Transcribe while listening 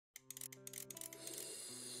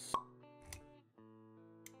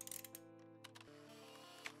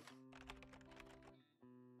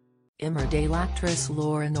Emmerdale actress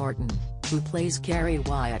Laura Norton, who plays Kerry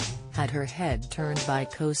Wyatt, had her head turned by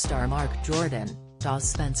co-star Mark Jordon, Dawes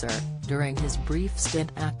Spencer, during his brief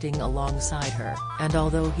stint acting alongside her, and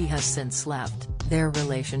although he has since left, their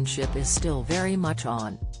relationship is still very much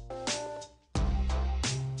on.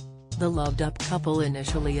 The loved-up couple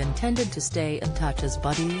initially intended to stay in touch as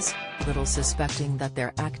buddies, little suspecting that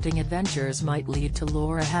their acting adventures might lead to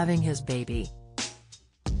Laura having his baby.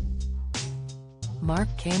 Mark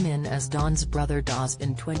came in as Don's brother Dawes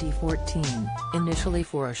in 2014, initially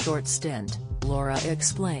for a short stint, Laura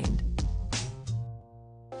explained.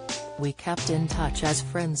 "We kept in touch as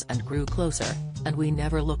friends and grew closer, and we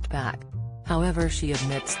never looked back." However, she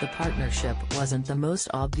admits the partnership wasn't the most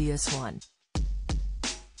obvious one.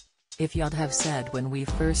 "If you'd have said when we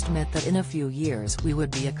first met that in a few years we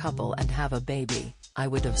would be a couple and have a baby, I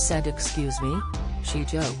would have said excuse me?" she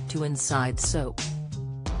joked to Inside Soap.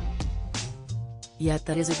 Yet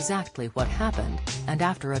that is exactly what happened, and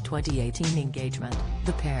after a 2018 engagement,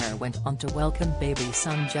 the pair went on to welcome baby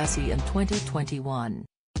son Jesse in 2021.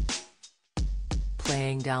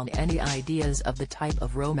 Playing down any ideas of the type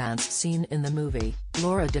of romance seen in the movie,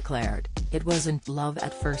 Laura declared, "It wasn't love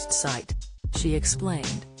at first sight." She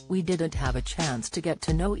explained, "We didn't have a chance to get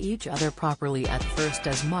to know each other properly at first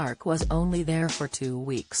as Mark was only there for 2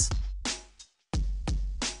 weeks."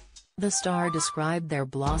 The star described their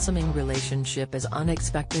blossoming relationship as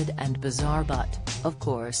unexpected and bizarre but, of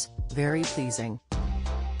course, very pleasing.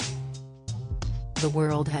 "The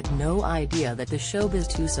world had no idea that the showbiz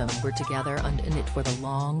twosome were together and in it for the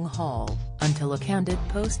long haul, until a candid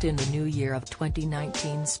post in the new year of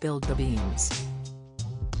 2019 spilled the beans.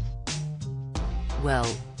 Well,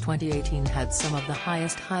 2018 had some of the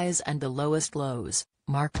highest highs and the lowest lows,"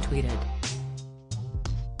 Mark tweeted.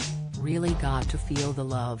 "Really got to feel the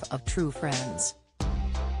love of true friends.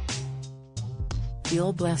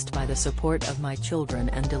 Feel blessed by the support of my children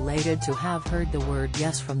and delighted to have heard the word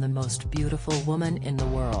yes from the most beautiful woman in the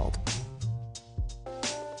world."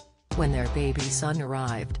 When their baby son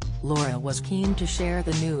arrived, Laura was keen to share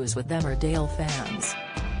the news with Emmerdale fans.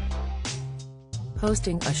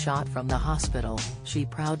 Posting a shot from the hospital, she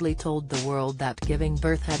proudly told the world that giving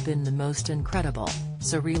birth had been the most incredible,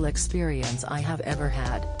 surreal experience I have ever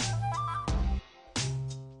had.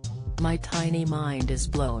 "My tiny mind is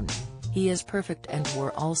blown. He is perfect and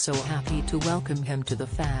we're all so happy to welcome him to the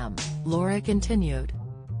fam," Laura continued.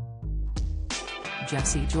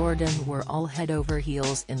 "Jesse Jordan, we're all head over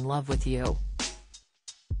heels in love with you."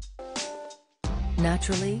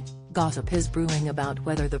 Naturally, gossip is brewing about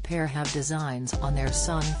whether the pair have designs on their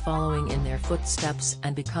son following in their footsteps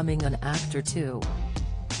and becoming an actor too.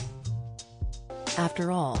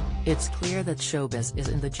 After all, it's clear that showbiz is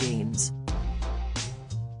in the genes.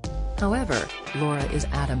 However, Laura is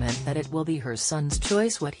adamant that it will be her son's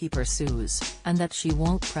choice what he pursues, and that she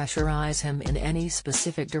won't pressurize him in any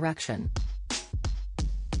specific direction.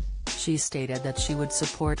 She stated that she would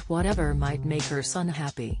support whatever might make her son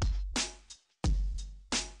happy.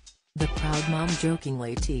 The proud mom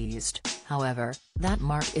jokingly teased, however, that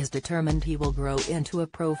Mark is determined he will grow into a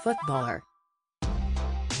pro footballer.